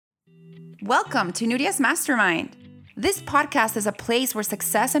Welcome to Nuria's Mastermind. This podcast is a place where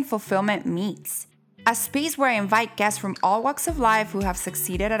success and fulfillment meets. A space where I invite guests from all walks of life who have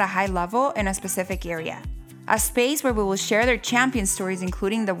succeeded at a high level in a specific area. A space where we will share their champion stories,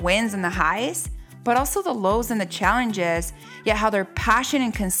 including the wins and the highs, but also the lows and the challenges, yet how their passion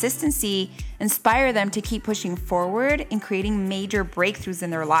and consistency inspire them to keep pushing forward and creating major breakthroughs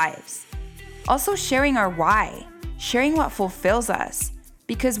in their lives. Also sharing our why, sharing what fulfills us,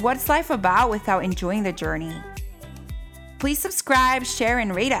 because what's life about without enjoying the journey? Please subscribe, share,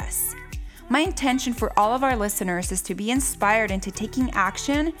 and rate us. My intention for all of our listeners is to be inspired into taking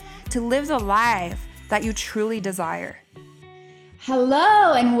action to live the life that you truly desire.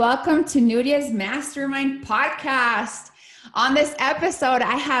 Hello, and welcome to Nuria's Mastermind podcast. On this episode,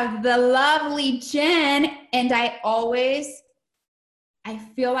 I have the lovely Jen, and I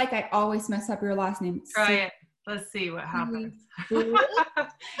feel like I always mess up your last name. Try it. Let's see what happens.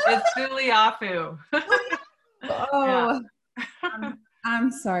 It's Suliafu. Oh, yeah.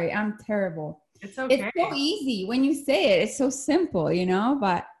 I'm sorry. I'm terrible. It's okay. It's so easy when you say it. It's so simple,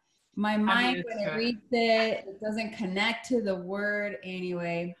 but my mind, when it reads it, it doesn't connect to the word.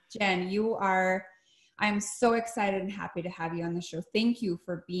 Anyway, Jen, I'm so excited and happy to have you on the show. Thank you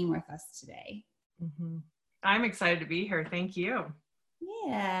for being with us today. Mm-hmm. I'm excited to be here. Thank you.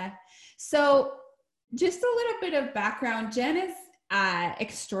 Yeah. So just a little bit of background. Jen is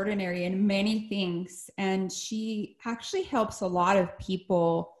extraordinary in many things, and she actually helps a lot of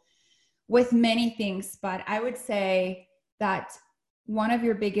people with many things. But I would say that one of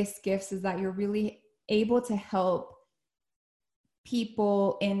your biggest gifts is that you're really able to help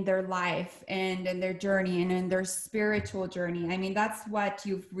people in their life and in their journey and in their spiritual journey. I mean, that's what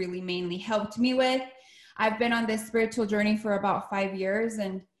you've really mainly helped me with. I've been on this spiritual journey for about 5 years,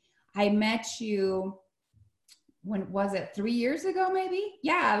 and I met you, when was it, 3 years ago, maybe?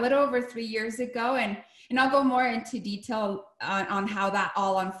 Yeah, a little over 3 years ago. And I'll go more into detail on how that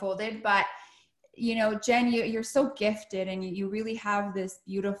all unfolded. But, Jen, you're so gifted, and you really have this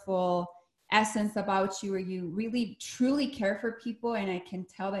beautiful essence about you where you really, truly care for people. And I can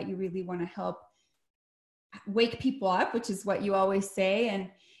tell that you really want to help wake people up, which is what you always say.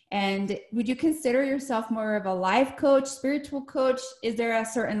 And would you consider yourself more of a life coach, spiritual coach? Is there a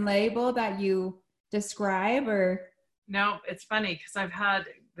certain label that you describe? Or no? It's funny because I've had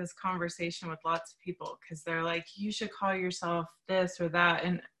this conversation with lots of people because they're like, you should call yourself this or that.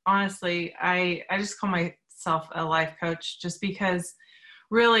 And honestly, I just call myself a life coach just because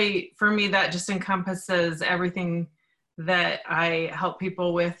really for me that just encompasses everything that I help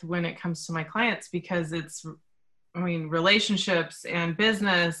people with when it comes to my clients, because relationships and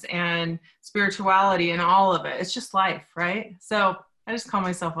business and spirituality and all of it. It's just life, right? So I just call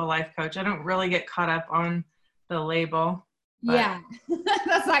myself a life coach. I don't really get caught up on the label. Yeah,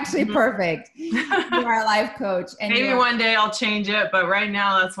 that's actually perfect. You are a life coach. And maybe one day I'll change it, but right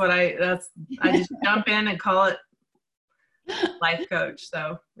now that's I just jump in and call it life coach.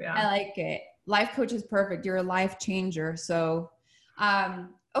 So yeah. I like it. Life coach is perfect. You're a life changer. So,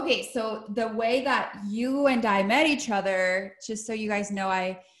 okay. So the way that you and I met each other, just so you guys know,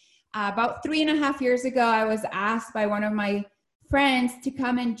 about 3.5 years ago, I was asked by one of my friends to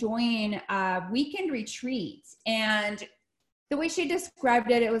come and join a weekend retreat. And the way she described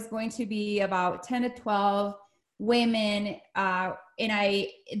it, it was going to be about 10 to 12 women. The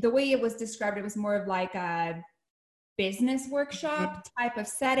way it was described, it was more of like a business workshop type of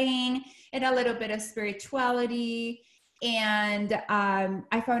setting and a little bit of spirituality. And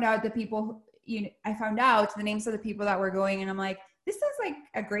I found out the names of the people that were going, and I'm like, this is like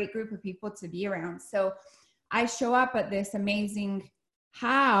a great group of people to be around. So I show up at this amazing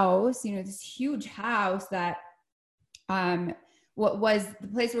house, this huge house that what was the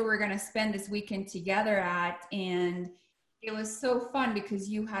place where we're going to spend this weekend together at. And it was so fun because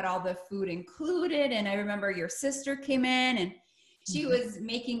you had all the food included. And I remember your sister came in, and she was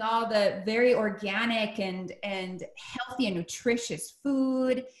making all the very organic and healthy and nutritious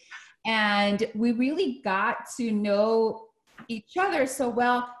food. And we really got to know each other so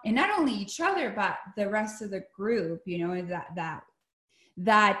well, and not only each other, but the rest of the group,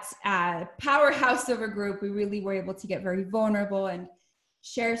 that powerhouse of a group. We really were able to get very vulnerable and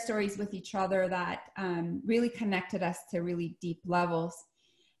share stories with each other that really connected us to really deep levels.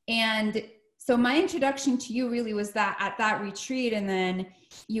 And so my introduction to you really was that at that retreat, and then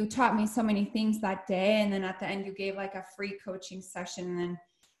you taught me so many things that day. And then at the end, you gave like a free coaching session. And then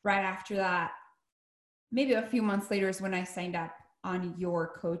right after that, maybe a few months later, is when I signed up on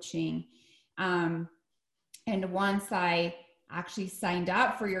your coaching. And once I actually signed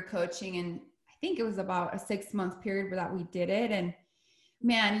up for your coaching, and I think it was about a 6-month period where that we did it. And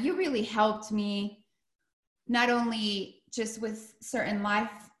man, you really helped me not only just with certain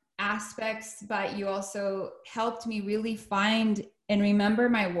life aspects, but you also helped me really find and remember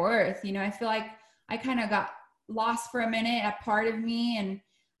my worth. You know, I feel like I kind of got lost for a minute, a part of me, and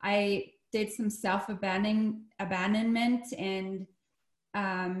I did some abandonment, and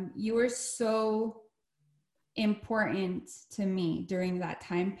you were so important to me during that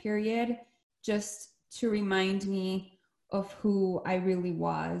time period, just to remind me of who I really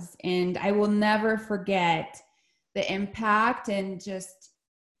was. And I will never forget the impact and just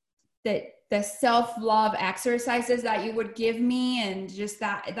the self-love exercises that you would give me, and just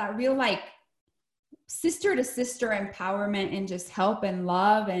that real like sister to sister empowerment and just help and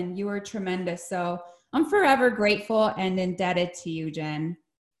love. And you were tremendous. So I'm forever grateful and indebted to you, Jen.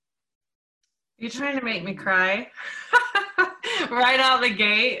 You're trying to make me cry right out the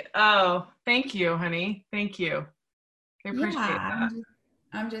gate. Oh, thank you, honey. Thank you. I appreciate that.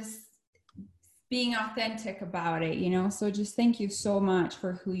 I'm just being authentic about it, you know? So just thank you so much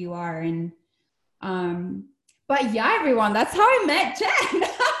for who you are. And, but yeah, everyone, that's how I met Jen.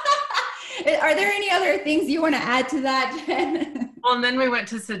 Are there any other things you want to add to that, Jen? Well, and then we went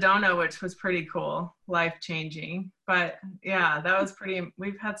to Sedona, which was pretty cool, life-changing. But yeah, that was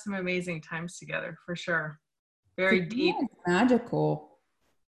we've had some amazing times together for sure. Very deep. Magical.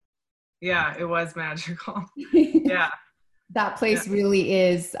 Yeah, it was magical. Yeah. That place really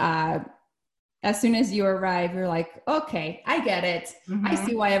is, as soon as you arrive, you're like, okay, I get it. Mm-hmm. I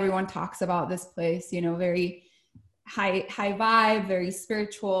see why everyone talks about this place, you know, very high vibe, very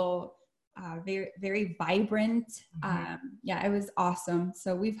spiritual, very, very vibrant. Mm-hmm. Yeah, it was awesome.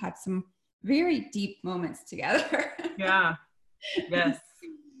 So we've had some very deep moments together. Yeah. Yes.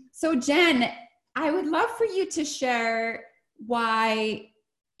 So Jen, I would love for you to share why,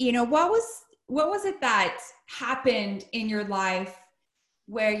 you know, what was it that happened in your life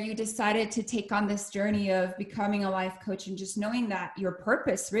where you decided to take on this journey of becoming a life coach and just knowing that your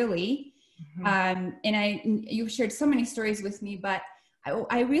purpose really, mm-hmm. And you've shared so many stories with me, but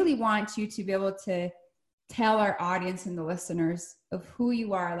I really want you to be able to tell our audience and the listeners of who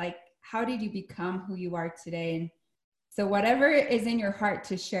you are. Like, how did you become who you are today? And so whatever is in your heart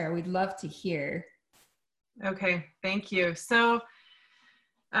to share, we'd love to hear. Okay, thank you. So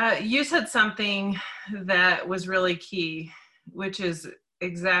you said something that was really key, which is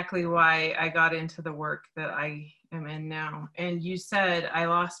exactly why I got into the work that I am in now. And you said, I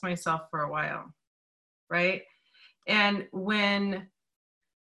lost myself for a while, right? And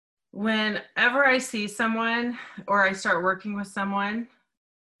whenever I see someone or I start working with someone,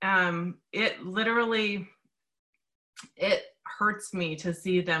 it hurts me to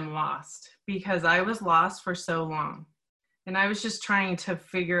see them lost, because I was lost for so long. And I was just trying to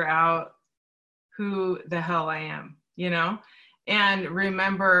figure out who the hell I am, you know, and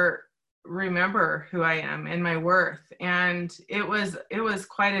remember who I am and my worth. And it was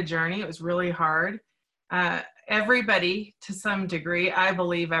quite a journey. It was really hard. Everybody, to some degree, I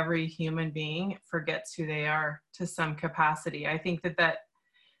believe every human being forgets who they are to some capacity. I think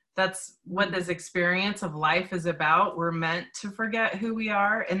that's what this experience of life is about. We're meant to forget who we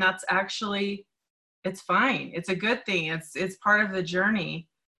are. And that's actually, it's fine. It's a good thing. It's part of the journey.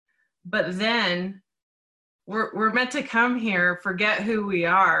 But then we're meant to come here, forget who we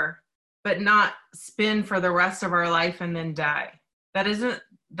are, but not spin for the rest of our life and then die. That isn't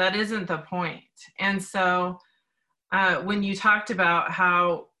the point. And so when you talked about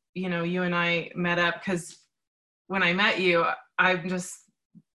how, you know, you and I met up, because when I met you,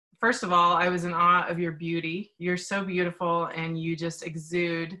 first of all, I was in awe of your beauty. You're so beautiful, and you just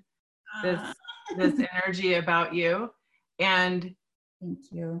exude this energy about you. And thank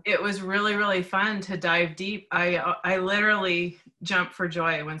you. It was really, really fun to dive deep. I literally jump for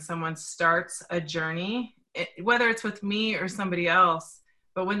joy when someone starts a journey, whether it's with me or somebody else.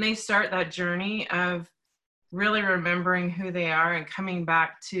 But when they start that journey of really remembering who they are and coming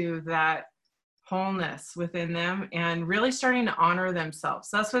back to that wholeness within them and really starting to honor themselves.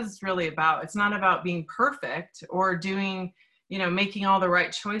 That's what it's really about. It's not about being perfect or doing, you know, making all the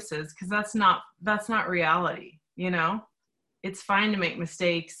right choices, because that's not reality, you know. It's fine to make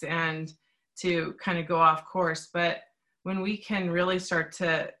mistakes and to kind of go off course, but when we can really start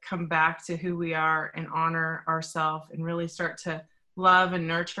to come back to who we are and honor ourselves and really start to love and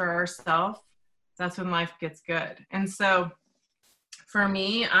nurture ourselves, that's when life gets good. And so for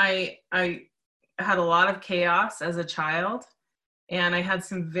me, I had a lot of chaos as a child, and I had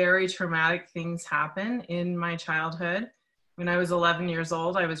some very traumatic things happen in my childhood. When I was 11 years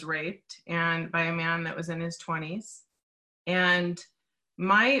old, I was raped by a man that was in his 20s. And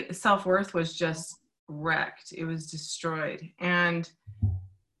my self-worth was just wrecked. It was destroyed. And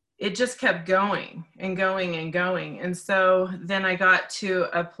it just kept going and going and going. And so then I got to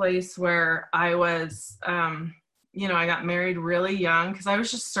a place where I was, I got married really young because I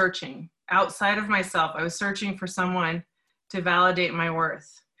was just searching outside of myself. I was searching for someone to validate my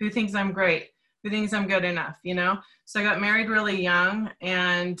worth. Who thinks I'm great? Who thinks I'm good enough? So I got married really young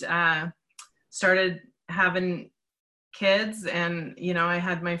and started having kids. And, I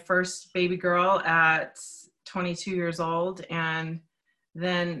had my first baby girl at 22 years old. And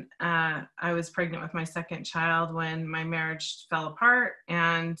then I was pregnant with my second child when my marriage fell apart,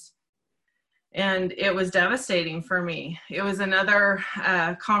 and it was devastating for me. It was another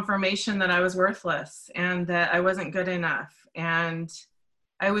confirmation that I was worthless and that I wasn't good enough. And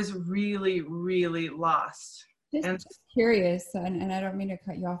I was really, really lost. Just curious, and I don't mean to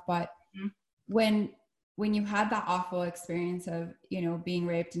cut you off, but when you had that awful experience of, being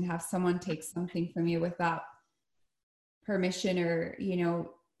raped and have someone take something from you without permission or,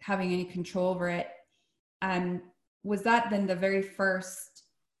 having any control over it, was that then the very first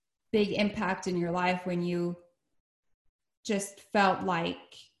big impact in your life when you just felt like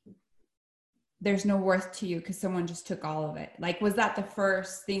there's no worth to you because someone just took all of it? Like, was that the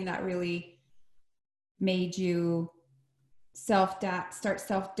first thing that really made you start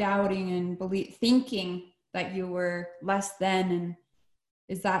self-doubting and thinking that you were less than?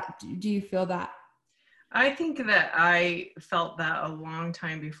 And do you feel that? I think that I felt that a long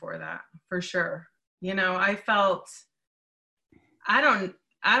time before that, for sure.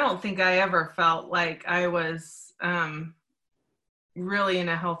 I don't think I ever felt like I was really in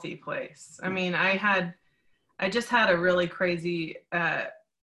a healthy place. I mean, I just had a really crazy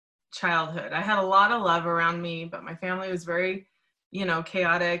childhood. I had a lot of love around me, but my family was very,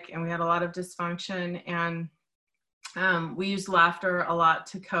 chaotic, and we had a lot of dysfunction. And we used laughter a lot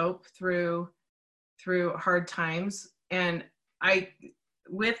to cope through hard times. And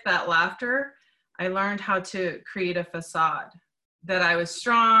with that laughter, I learned how to create a facade that I was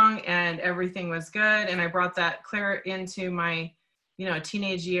strong and everything was good. And I brought that clear into my,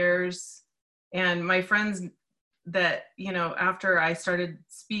 teenage years. And my friends that, after I started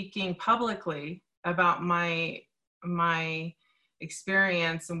speaking publicly about my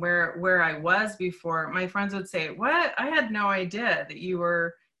experience and where I was before, my friends would say, "What? I had no idea that you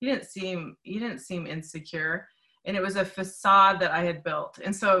didn't seem insecure." And it was a facade that I had built.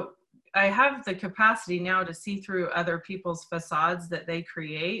 And so I have the capacity now to see through other people's facades that they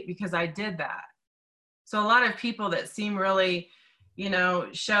create because I did that. So a lot of people that seem really,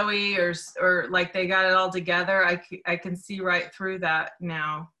 showy or like they got it all together, I can see right through that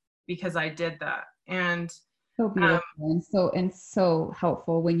now because I did that. And so beautiful and so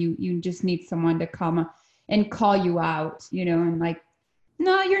helpful when you just need someone to come and call you out, and like,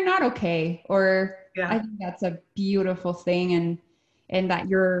 no, you're not okay. Or I think that's a beautiful thing. And that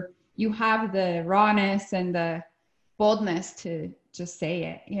you have the rawness and the boldness to just say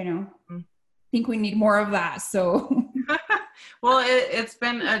it, I think we need more of that. So, well, it's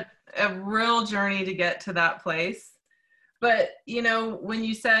been a real journey to get to that place. But, when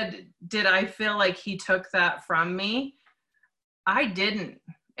you said, did I feel like he took that from me? I didn't.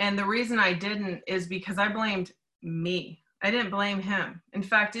 And the reason I didn't is because I blamed me. I didn't blame him. In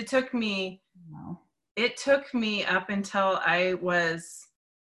fact, it took me up until I was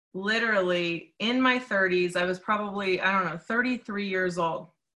literally in my 30s. I was probably, 33 years old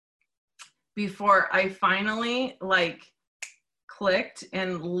before I finally clicked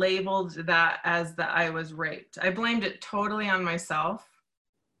and labeled that as that I was raped. I blamed it totally on myself,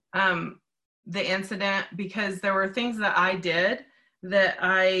 the incident, because there were things that I did that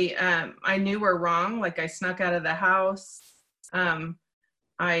I knew were wrong. Like I snuck out of the house.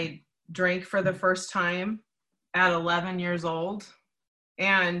 I drank for the first time at 11 years old,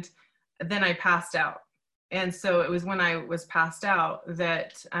 and then I passed out. And so it was when I was passed out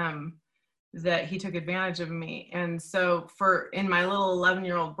that he took advantage of me. And so in my little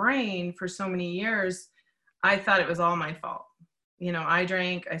 11-year-old brain for so many years, I thought it was all my fault. I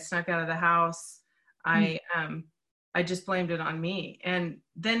drank, I snuck out of the house. I just blamed it on me. And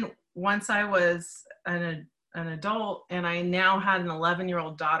then once I was an adult and I now had an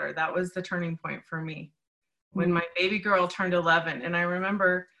 11-year-old daughter, that was the turning point for me. When my baby girl turned 11, and I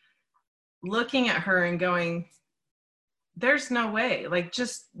remember looking at her and going, there's no way,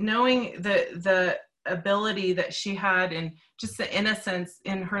 just knowing the ability that she had and just the innocence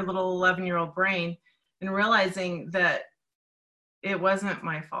in her little 11-year-old brain, and realizing that it wasn't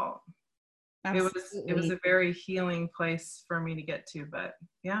my fault. Absolutely. It was a very healing place for me to get to, but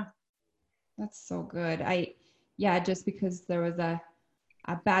yeah. That's so good. Just because there was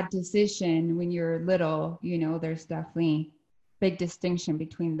a bad decision when you're little, you know, there's definitely big distinction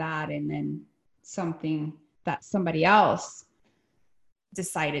between that and then something that somebody else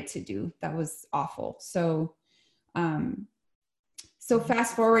decided to do that was awful. So, so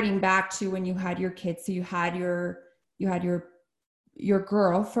fast forwarding back to when you had your kids, so you had your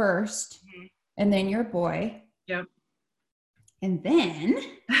girl first, Mm-hmm. and then your boy. Yep. And then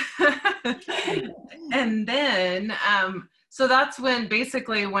and then so that's when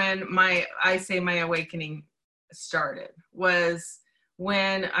basically when my awakening started, was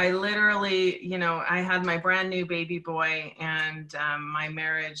when I literally, you know, I had my brand new baby boy, and my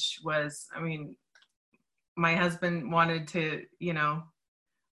marriage was, I mean, my husband wanted to, you know,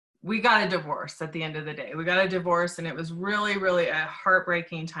 we got a divorce at the end of the day. We got a divorce, and it was really, really a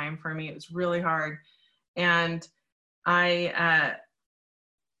heartbreaking time for me. It was really hard. And I,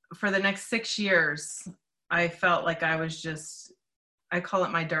 for the next 6 years, I felt like I was just, I call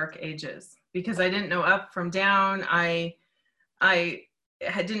it my dark ages, because I didn't know up from down. I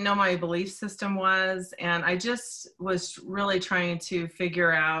didn't know my belief system was, and I just was really trying to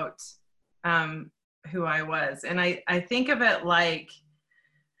figure out who I was. And I think of it like,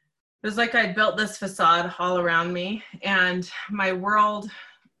 it was like I built this facade all around me, and my world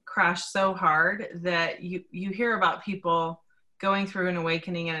crashed so hard that you hear about people going through an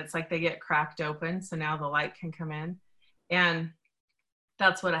awakening, and it's like they get cracked open, so now the light can come in. And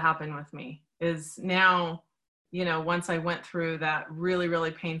that's what happened with me, is now, you know, once I went through that really, really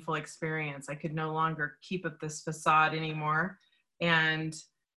painful experience, I could no longer keep up this facade anymore. And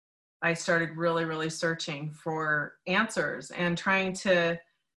I started really, really searching for answers and trying to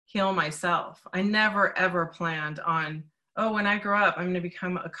heal myself. I never, ever planned on, oh, when I grow up, I'm going to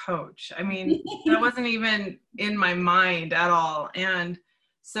become a coach. I mean, that wasn't even in my mind at all. And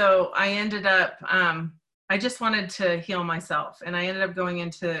so I ended up, I just wanted to heal myself. And I ended up going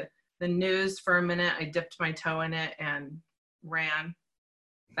into the news for a minute. I dipped my toe in it and ran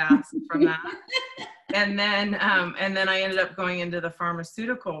fast from that. And then I ended up going into the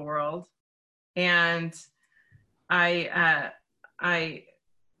pharmaceutical world. And I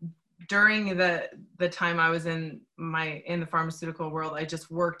during the time I was in the pharmaceutical world, I just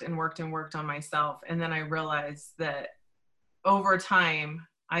worked and worked and worked on myself. And then I realized that over time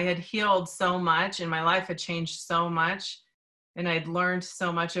I had healed so much, and my life had changed so much, and I'd learned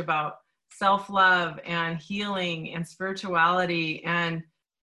so much about self-love and healing and spirituality and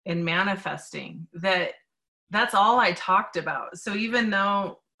manifesting, that's all I talked about. So even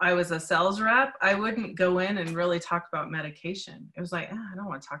though I was a sales rep, I wouldn't go in and really talk about medication. It was like, I don't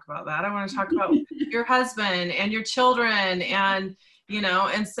want to talk about that. I want to talk about your husband and your children, and, you know,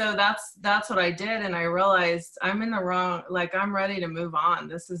 and so that's what I did. And I realized I'm in the wrong, like, I'm ready to move on.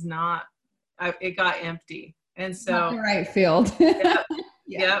 This is not, it got empty. And so not the right field. Yep.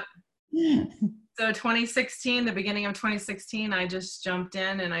 Yeah. Yep. So 2016, the beginning of 2016, I just jumped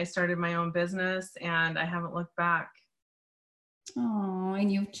in and I started my own business, and I haven't looked back. Oh,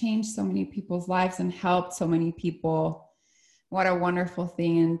 and you've changed so many people's lives and helped so many people. What a wonderful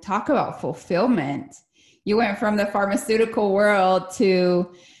thing. And talk about fulfillment. You went from the pharmaceutical world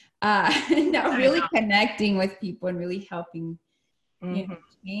to now really connecting with people and really helping you know,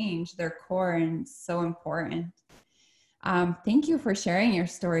 change their core, and so important. Thank you for sharing your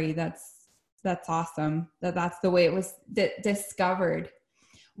story. That's awesome. That's the way it was discovered.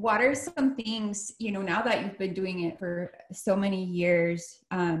 What are some things, you know, now that you've been doing it for so many years,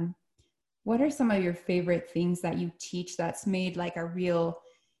 what are some of your favorite things that you teach that's made like a real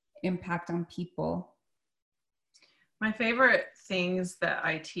impact on people? My favorite things that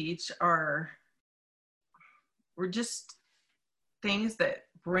I teach were just things that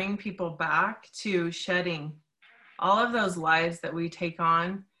bring people back to shedding all of those lies that we take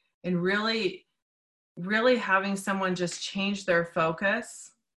on, and really, really having someone just change their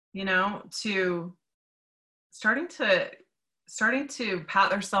focus, you know, to starting to pat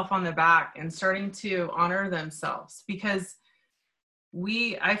themselves on the back and starting to honor themselves. Because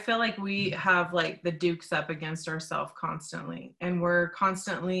I feel like we have like the dukes up against ourselves constantly, and we're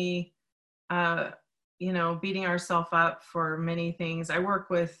constantly, you know, beating ourselves up for many things. I work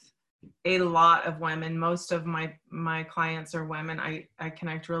with a lot of women. Most of my clients are women. I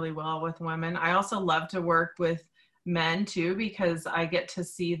connect really well with women. I also love to work with men too, because I get to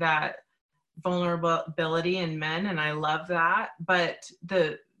see that vulnerability in men, and I love that. But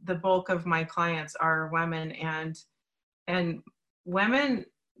the bulk of my clients are women, and women,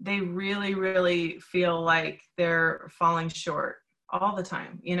 they really, really feel like they're falling short all the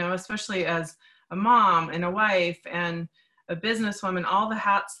time, you know, especially as a mom and a wife and a businesswoman, all the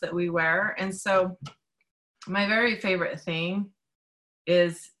hats that we wear. And so my very favorite thing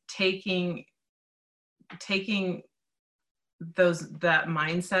is taking that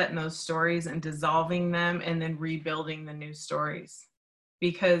mindset and those stories and dissolving them and then rebuilding the new stories.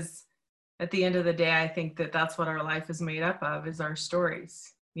 Because at the end of the day, I think that that's what our life is made up of, is our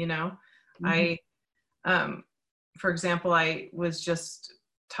stories. You know, for example, I was just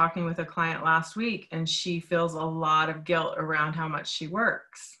talking with a client last week, and she feels a lot of guilt around how much she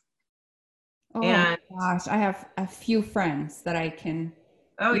works. Oh my gosh, I have a few friends that I can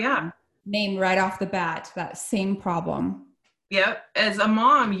name right off the bat that same problem. Yep. As a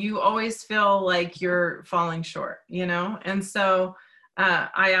mom, you always feel like you're falling short, you know? And so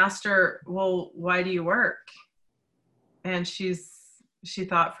I asked her, well, why do you work? And she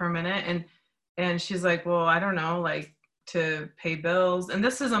thought for a minute, and she's like, well, I don't know, like, to pay bills. And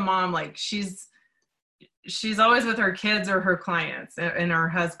this is a mom, like, she's always with her kids or her clients and her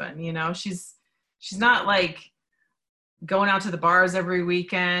husband, you know? She's not like going out to the bars every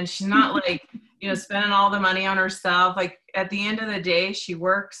weekend. She's not like, you know, spending all the money on herself. Like, at the end of the day, she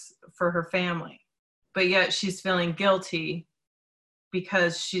works for her family, but yet she's feeling guilty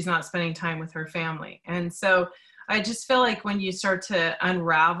because she's not spending time with her family. And so I just feel like when you start to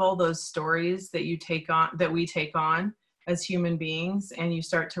unravel those stories that we take on as human beings, and you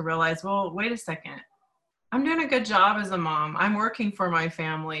start to realize, well, wait a second, I'm doing a good job as a mom. I'm working for my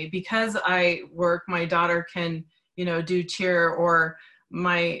family. Because I work, my daughter can, you know, do cheer, or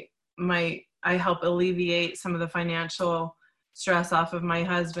I help alleviate some of the financial stress off of my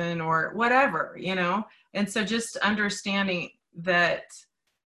husband, or whatever, you know? And so just understanding that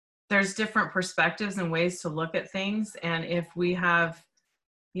there's different perspectives and ways to look at things. And if we have,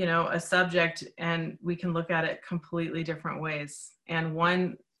 you know, a subject, and we can look at it completely different ways, and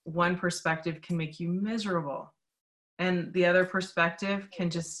one perspective can make you miserable, and the other perspective can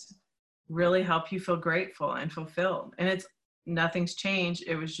just really help you feel grateful and fulfilled. And nothing's changed.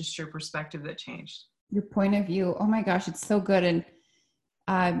 It was just your perspective that changed. Your point of view. Oh my gosh, it's so good. And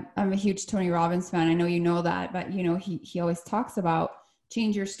I'm a huge Tony Robbins fan. I know you know that, but you know, he always talks about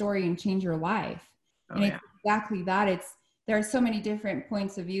change your story and change your life. And it's exactly that. There are so many different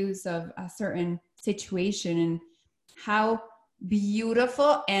points of views of a certain situation, and how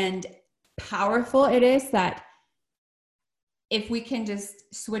beautiful and powerful it is that if we can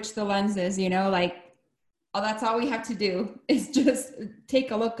just switch the lenses, you know, like, oh, that's all we have to do is just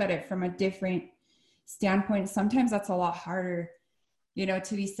take a look at it from a different standpoint. Sometimes that's a lot harder, you know,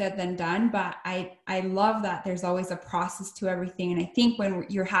 to be said than done. But I love that there's always a process to everything. And I think when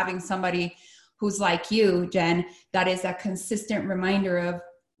you're having somebody who's like you, Jen, that is a consistent reminder of,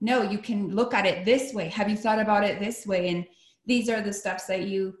 no, you can look at it this way. Have you thought about it this way? And these are the steps that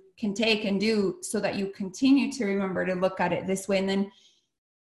you can take and do so that you continue to remember to look at it this way. And then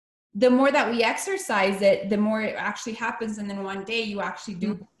the more that we exercise it, the more it actually happens. And then one day you actually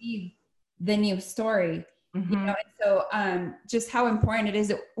do believe the new story. You know, and so just how important it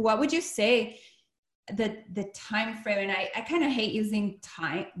is. What would you say the time frame? And I kind of hate using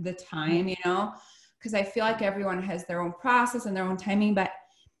the time, you know, because I feel like everyone has their own process and their own timing. But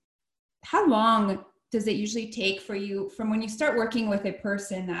how long does it usually take for you from when you start working with a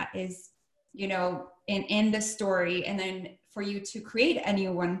person that is, you know, in the story, and then for you to create a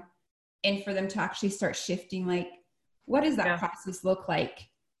new one, and for them to actually start shifting? Like, what does that process look like?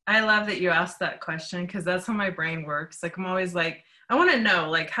 I love that you asked that question, because that's how my brain works. Like, I'm always like, I want to know,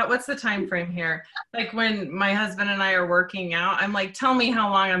 like, what's the time frame here? Like, when my husband and I are working out, I'm like, tell me how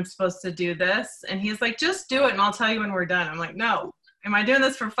long I'm supposed to do this. And he's like, just do it and I'll tell you when we're done. I'm like, no. Am I doing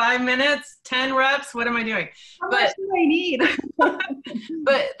this for 5 minutes, 10 reps? What am I doing? How much do I need?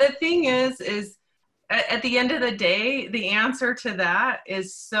 But the thing is at the end of the day, the answer to that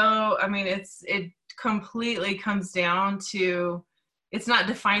is it completely comes down to, it's not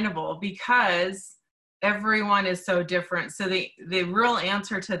definable, because everyone is so different. So the real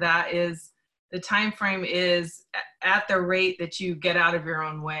answer to that is, the time frame is at the rate that you get out of your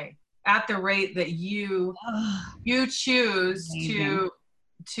own way, at the rate that you choose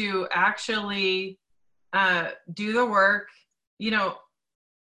to actually do the work. You know,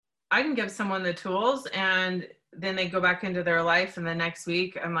 I can give someone the tools, and then they go back into their life, and the next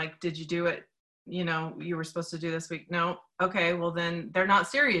week I'm like, did you do it? You know, you were supposed to do this week. No. Okay. Well, then they're not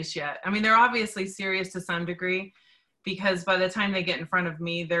serious yet. I mean, they're obviously serious to some degree, because by the time they get in front of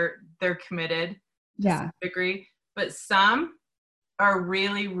me, they're committed to some degree. But some are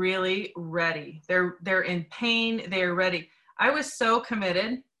really, really ready. They're in pain. They're ready. I was so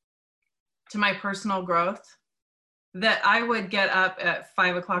committed to my personal growth that I would get up at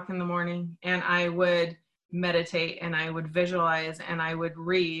 5 o'clock in the morning, and I would meditate, and I would visualize, and I would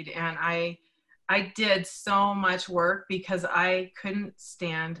read, and I I did so much work because I couldn't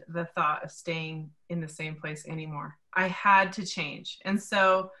stand the thought of staying in the same place anymore. I had to change. And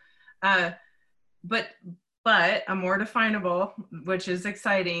so, but a more definable, which is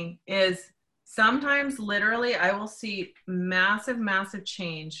exciting, is sometimes literally I will see massive, massive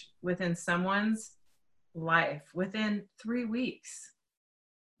change within someone's life within 3 weeks.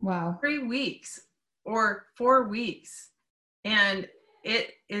 Wow. 3 weeks or 4 weeks. And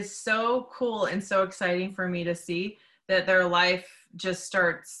it is so cool and so exciting for me to see that their life just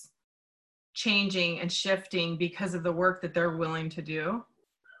starts changing and shifting because of the work that they're willing to do.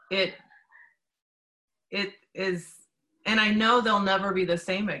 It is, and I know they'll never be the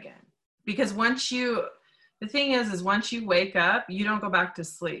same again, because the thing is once you wake up, you don't go back to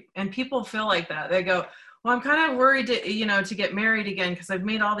sleep. And people feel like that. They go, well, I'm kind of worried to get married again because I've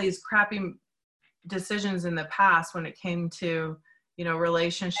made all these crappy decisions in the past when it came to,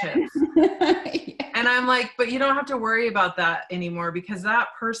 relationships. Yeah. And I'm like, but you don't have to worry about that anymore, because that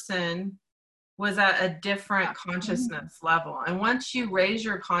person was at a different consciousness level. And once you raise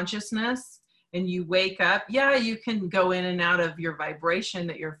your consciousness and you wake up, yeah, you can go in and out of your vibration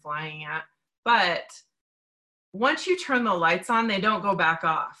that you're flying at. But once you turn the lights on, they don't go back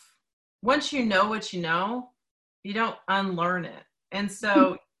off. Once you know what you know, you don't unlearn it. And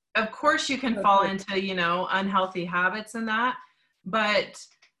so, of course, you can fall into, unhealthy habits and that, but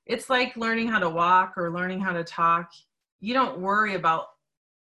it's like learning how to walk or learning how to talk. You don't worry about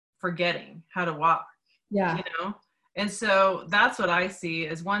forgetting how to walk. Yeah. And so that's what I see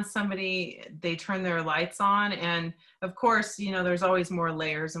is once they turn their lights on, and of course, there's always more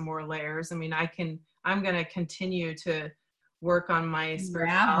layers and more layers. I mean, I'm going to continue to work on my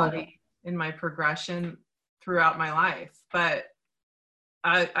spirituality in my progression throughout my life, but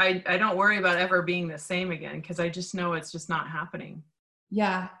I don't worry about ever being the same again, because I just know it's just not happening.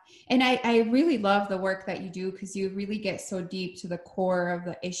 Yeah. And I really love the work that you do, because you really get so deep to the core of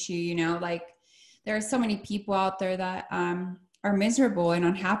the issue, like there are so many people out there that are miserable and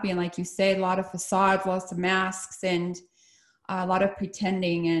unhappy. And like you say, a lot of facades, lots of masks, and a lot of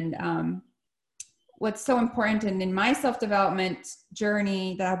pretending. And what's so important, and in my self-development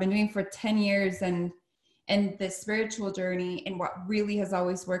journey that I've been doing for 10 years and the spiritual journey, and what really has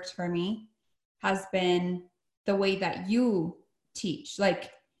always worked for me has been the way that you teach.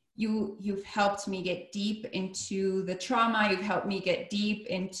 Like you've helped me get deep into the trauma. You've helped me get deep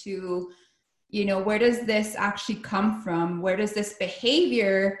into, where does this actually come from? Where does this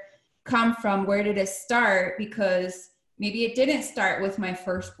behavior come from? Where did it start? Because maybe it didn't start with my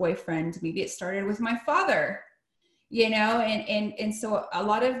first boyfriend. Maybe it started with my father, and so a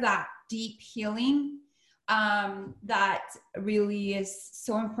lot of that deep healing that really is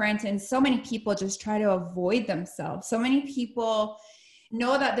so important. And so many people just try to avoid themselves. So many people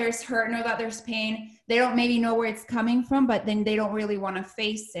know that there's hurt, know that there's pain. They don't maybe know where it's coming from, but then they don't really want to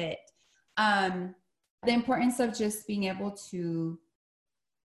face it. The importance of just being able to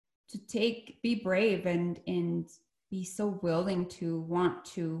be brave and be so willing to want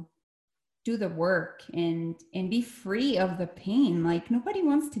to do the work and be free of the pain. Like nobody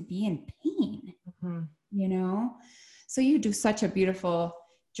wants to be in pain. Mm-hmm. So you do such a beautiful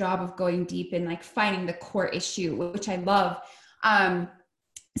job of going deep and like finding the core issue, which I love.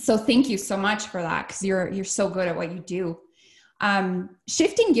 So thank you so much for that, because you're so good at what you do.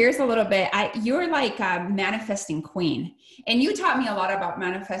 Shifting gears a little bit, you're like a manifesting queen, and you taught me a lot about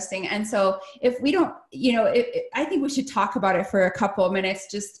manifesting. And so if we don't, I think we should talk about it for a couple of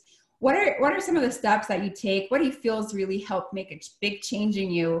minutes. Just what are some of the steps that you take? What do you feel has really helped make a big change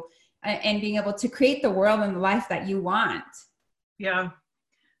in you and being able to create the world and the life that you want? Yeah.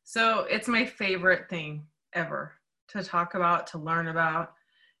 So it's my favorite thing ever to talk about, to learn about,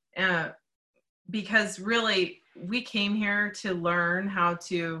 because really we came here to learn how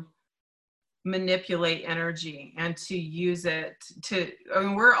to manipulate energy and to use it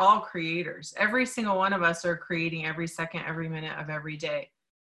we're all creators. Every single one of us are creating every second, every minute of every day.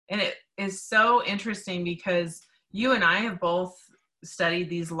 And it is so interesting because you and I have both studied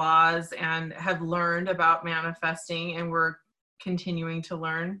these laws and have learned about manifesting, and we're continuing to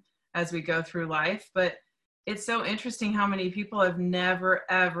learn as we go through life. But it's so interesting how many people have never,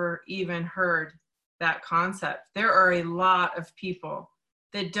 ever even heard that concept. There are a lot of people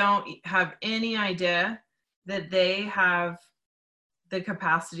that don't have any idea that they have the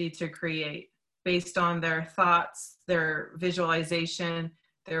capacity to create based on their thoughts, their visualization,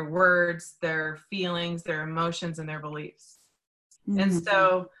 their words, their feelings, their emotions, and their beliefs. Mm-hmm.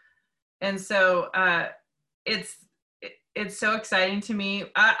 And so it's so exciting to me.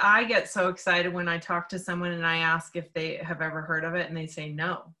 I get so excited when I talk to someone and I ask if they have ever heard of it and they say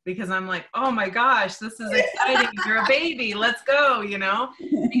no, because I'm like, oh my gosh, this is exciting. You're a baby. Let's go, you know,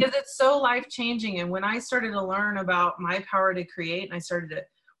 because it's so life-changing. And when I started to learn about my power to create and I started to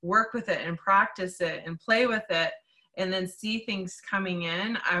work with it and practice it and play with it and then see things coming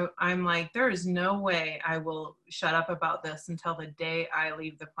in, I'm like, there is no way I will shut up about this until the day I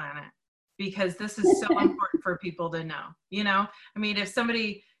leave the planet. Because this is so important for people to know, you know? I mean, if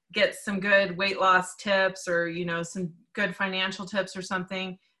somebody gets some good weight loss tips or, you know, some good financial tips or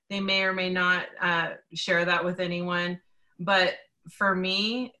something, they may or may not share that with anyone. But for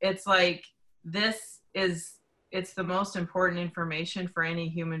me, it's like, it's the most important information for any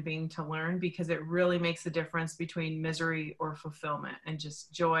human being to learn, because it really makes a difference between misery or fulfillment and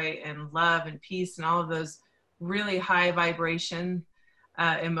just joy and love and peace and all of those really high vibration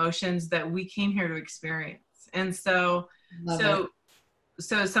emotions that we came here to experience. And so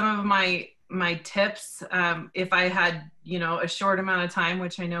some of my tips, if I had, you know, a short amount of time,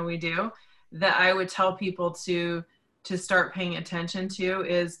 which I know we do, that I would tell people to start paying attention to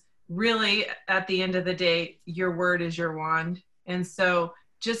is really, at the end of the day, your word is your wand. And so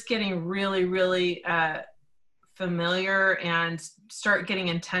just getting really, really familiar and start getting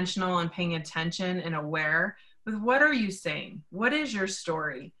intentional and paying attention and aware with what are you saying? What is your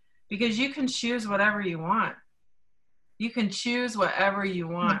story? Because you can choose whatever you want. You can choose whatever you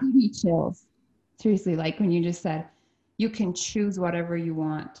want. Give me chills. Seriously, like when you just said, you can choose whatever you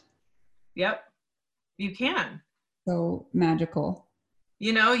want. Yep, you can. So magical.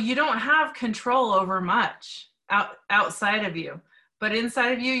 You know, you don't have control over much outside of you, but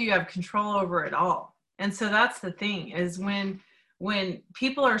inside of you, you have control over it all. And so that's the thing, is when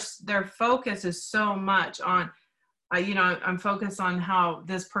people their focus is so much on, you know, I'm focused on how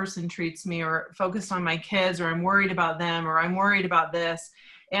this person treats me, or focused on my kids, or I'm worried about them, or I'm worried about this.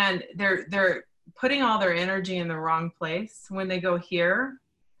 And they're putting all their energy in the wrong place. When they go here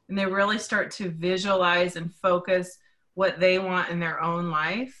and they really start to visualize and focus what they want in their own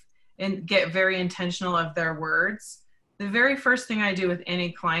life and get very intentional of their words. The very first thing I do with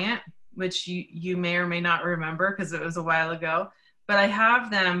any client, which you may or may not remember because it was a while ago, but I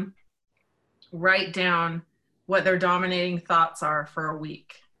have them write down what their dominating thoughts are for a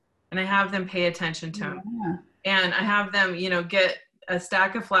week. And I have them pay attention to them. Yeah. And I have them, you know, get a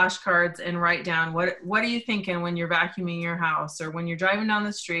stack of flashcards and write down, what are you thinking when you're vacuuming your house, or when you're driving down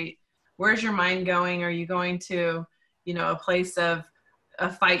the street? Where's your mind going? Are you going to, you know, a place of a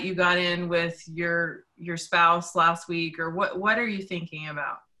fight you got in with your spouse last week, or what are you thinking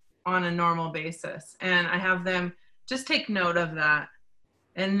about on a normal basis? And I have them just take note of that.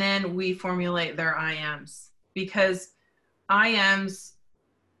 And then we formulate their IMs, because IMs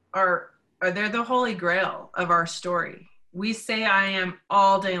they're the holy grail of our story. We say I am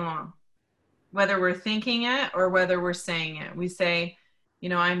all day long, whether we're thinking it or whether we're saying it. We say, you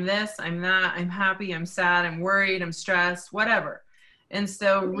know, I'm this, I'm that, I'm happy, I'm sad, I'm worried, I'm stressed, whatever. And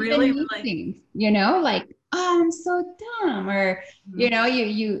so really, you know, like, oh, I'm so dumb, or, you know,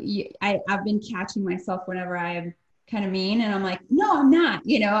 I've been catching myself whenever I am kind of mean, and I'm like, no, I'm not,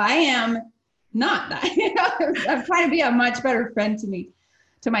 you know, I am not that. You know, I'm trying to be a much better friend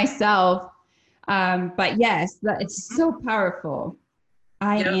to myself. But yes, it's so powerful.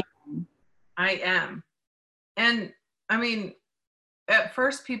 I am. And I mean, at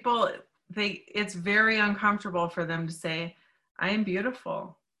first people, it's very uncomfortable for them to say, I am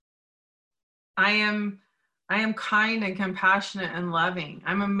beautiful. I am kind and compassionate and loving.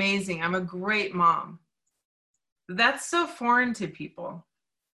 I'm amazing. I'm a great mom. That's so foreign to people,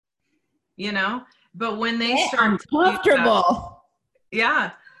 you know, but when they start uncomfortable.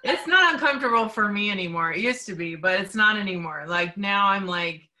 Yeah. It's not uncomfortable for me anymore. It used to be, but it's not anymore. Like now I'm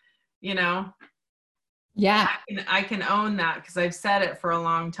like, you know, yeah, I can own that because I've said it for a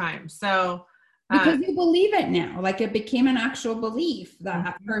long time. So because you believe it now, like it became an actual belief that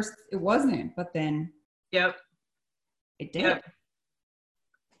at first it wasn't, but then it did. Yep.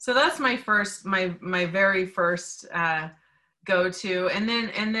 So that's my very first go-to. And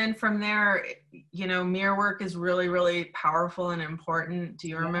then from there, you know, mirror work is really, really powerful and important. Do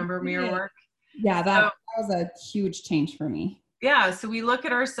you remember mirror work? Yeah, that was a huge change for me. Yeah. So we look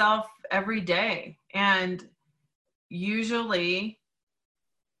at ourselves every day, and usually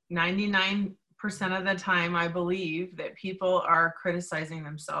 99% of the time, I believe that people are criticizing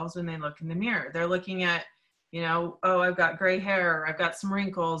themselves when they look in the mirror. They're looking at, you know, oh, I've got gray hair, or I've got some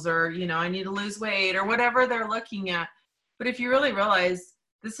wrinkles, or, you know, I need to lose weight, or whatever they're looking at. But if you really realize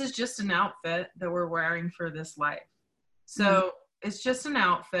this is just an outfit that we're wearing for this life. So it's just an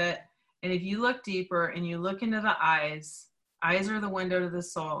outfit. And if you look deeper and you look into the eyes are the window to the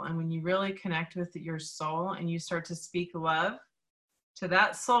soul. And when you really connect with your soul and you start to speak love to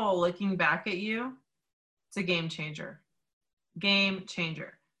that soul looking back at you, it's a game changer. Game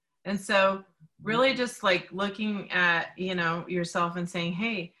changer. And so really just like looking at, you know, yourself and saying,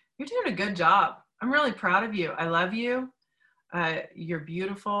 hey, you're doing a good job. I'm really proud of you. I love you. You're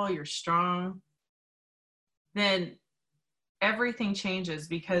beautiful. You're strong. Then everything changes,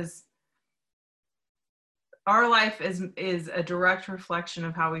 because our life is a direct reflection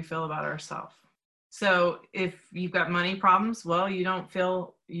of how we feel about ourselves. So if you've got money problems, well, you don't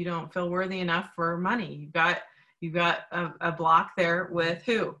feel worthy enough for money. You've got a block there with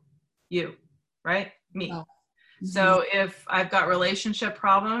who? You, right? Me. Oh. Mm-hmm. So if I've got relationship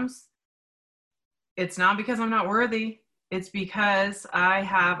problems, it's not because I'm not worthy. It's because I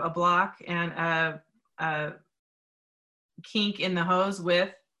have a block and a kink in the hose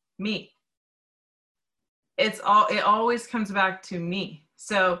with me. It always comes back to me.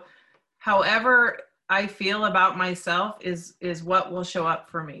 So however I feel about myself is what will show up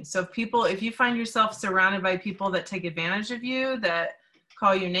for me. So if you find yourself surrounded by people that take advantage of you, that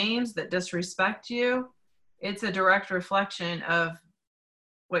call you names, that disrespect you, it's a direct reflection of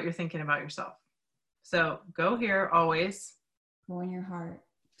what you're thinking about yourself. So go here always. Go in your heart.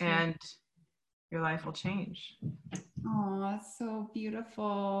 And your life will change. Oh, that's so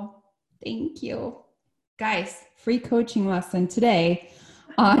beautiful. Thank you. Guys, free coaching lesson today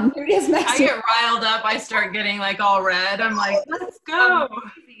on Nudia's Master. I get riled up. I start getting like all red. I'm like, let's go.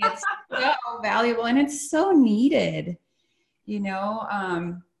 It's so valuable and it's so needed, you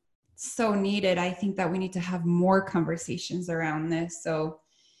know, so needed. I think that we need to have more conversations around this. So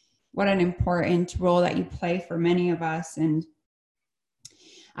what an important role that you play for many of us. And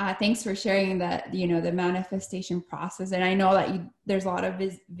thanks for sharing that, you know, the manifestation process. And I know that there's a lot of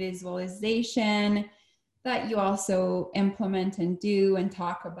visualization that you also implement and do and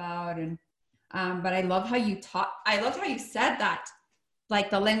talk about. And, but I love how you said that, like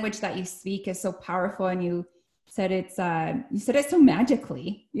the language that you speak is so powerful. And you said it so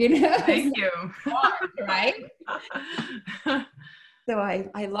magically, you know? Thank you. Hard, right? So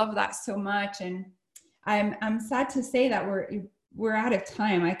I love that so much. And I'm sad to say that we're out of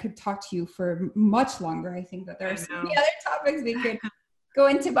time. I could talk to you for much longer. I think that there are so many other topics we could go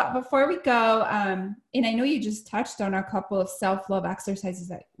into, but before we go, and I know you just touched on a couple of self-love exercises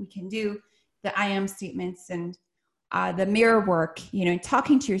that we can do, the I am statements and the mirror work, you know,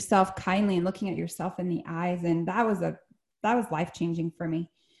 talking to yourself kindly and looking at yourself in the eyes. And that was life-changing for me.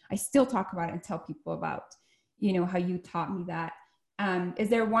 I still talk about it and tell people about, you know, how you taught me that. Is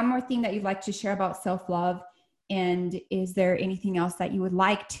there one more thing that you'd like to share about self-love? And is there anything else that you would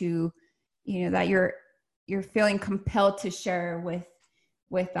like to, you know, that you're feeling compelled to share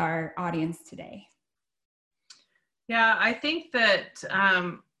with our audience today? Yeah, I think that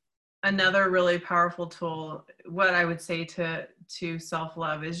another really powerful tool, what I would say to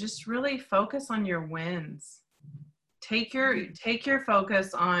self-love, is just really focus on your wins. Take your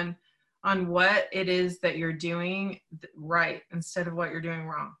focus on what it is that you're doing right instead of what you're doing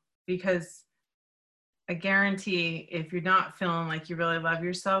wrong. Because I guarantee if you're not feeling like you really love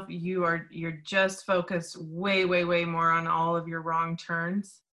yourself, you're just focused way, way, way more on all of your wrong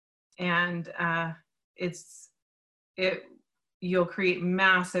turns. And you'll create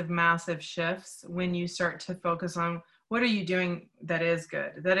massive, massive shifts when you start to focus on what are you doing that is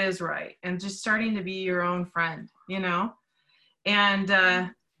good, that is right. And just starting to be your own friend, you know? And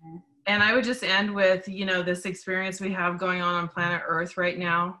I would just end with, you know, this experience we have going on planet Earth right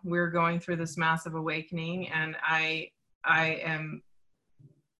now. We're going through this massive awakening, and I am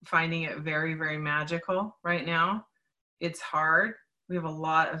finding it very, very magical right now. It's hard. We have a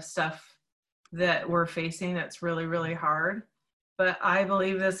lot of stuff that we're facing that's really, really hard. But I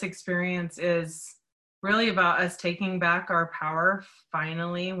believe this experience is really about us taking back our power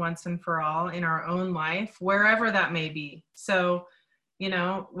finally, once and for all, in our own life, wherever that may be. So, you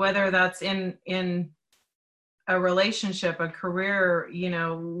know, whether that's in a relationship, a career, you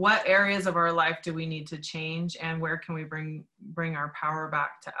know, what areas of our life do we need to change, and where can we bring our power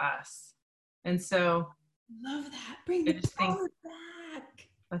back to us? And so, love that. Bring the power back.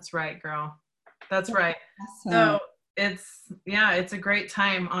 That's right, girl. That's right. Awesome. So it's a great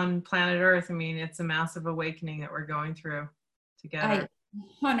time on planet Earth. I mean, it's a massive awakening that we're going through together.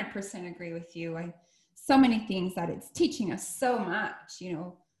 I 100% agree with you. So many things that it's teaching us so much, you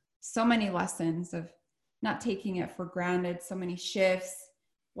know, so many lessons of not taking it for granted, so many shifts,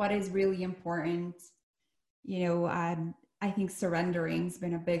 what is really important. You know, I think surrendering's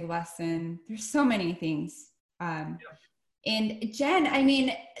been a big lesson. There's so many things. And Jen, I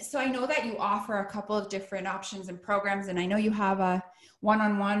mean, so I know that you offer a couple of different options and programs, and I know you have a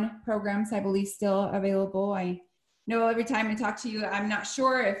one-on-one programs, I believe, still available. I know every time I talk to you, I'm not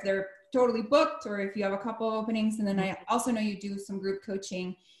sure if they're totally booked or if you have a couple openings. And then I also know you do some group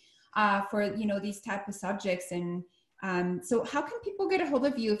coaching for, you know, these type of subjects. And so how can people get a hold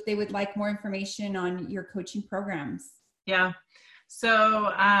of you if they would like more information on your coaching programs? Yeah.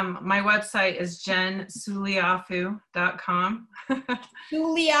 So my website is jensuliafu.com.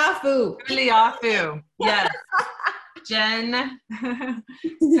 Suliafu. Suliafu. Yes.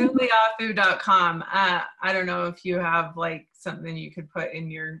 jensuliafu.com. I don't know if you have like something you could put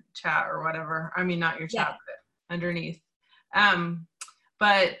in your chat or whatever. I mean, not your chat, but underneath.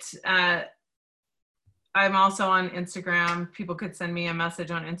 But I'm also on Instagram. People could send me a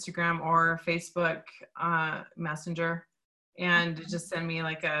message on Instagram or Facebook Messenger, and just send me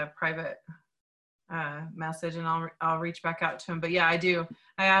like a private message, and I'll reach back out to them. But yeah, I do.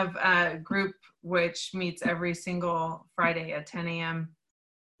 I have a group which meets every single Friday at 10 a.m.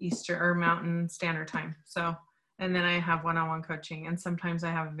 Eastern or Mountain Standard Time. So, and then I have one-on-one coaching, and sometimes I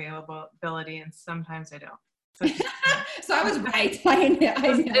have availability, and sometimes I don't. So I was right.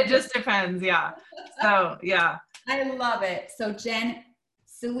 It just depends. Yeah. So yeah. I love it. So Jen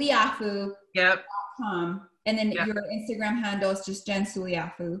Suliafu.com. Yep. And then your Instagram handle is just Jen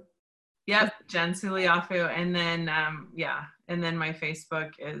Suliafu. Yep. Jen Suliafu. And then, and then my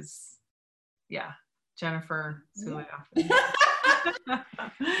Facebook is, Jennifer Suliafu.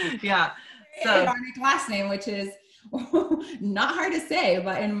 Yeah. So ironic last name, which is not hard to say,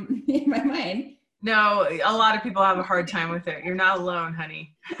 but in my mind. No, a lot of people have a hard time with it. You're not alone,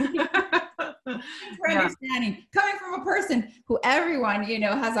 honey. For understanding, coming from a person who everyone, you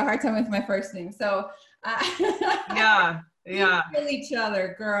know, has a hard time with my first name. So yeah. Kill each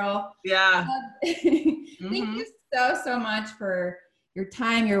other, girl. Yeah. Thank you so much for your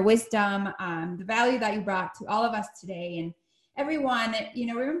time, your wisdom, the value that you brought to all of us today. And everyone, you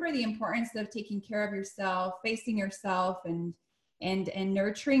know, remember the importance of taking care of yourself, facing yourself, and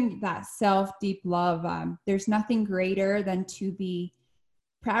nurturing that self deep love. There's nothing greater than to be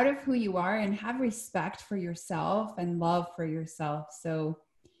proud of who you are and have respect for yourself and love for yourself. So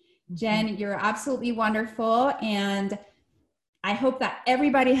Jen, you're absolutely wonderful. And I hope that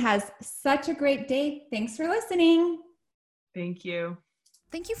everybody has such a great day. Thanks for listening. Thank you.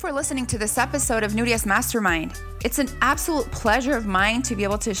 Thank you for listening to this episode of Nudia's Mastermind. It's an absolute pleasure of mine to be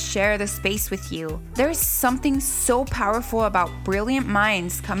able to share this space with you. There is something so powerful about brilliant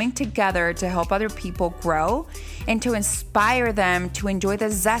minds coming together to help other people grow and to inspire them to enjoy the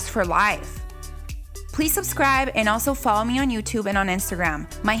zest for life. Please subscribe and also follow me on YouTube and on Instagram.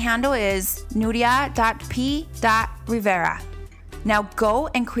 My handle is nudia.p.rivera. Now go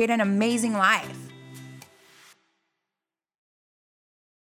and create an amazing life.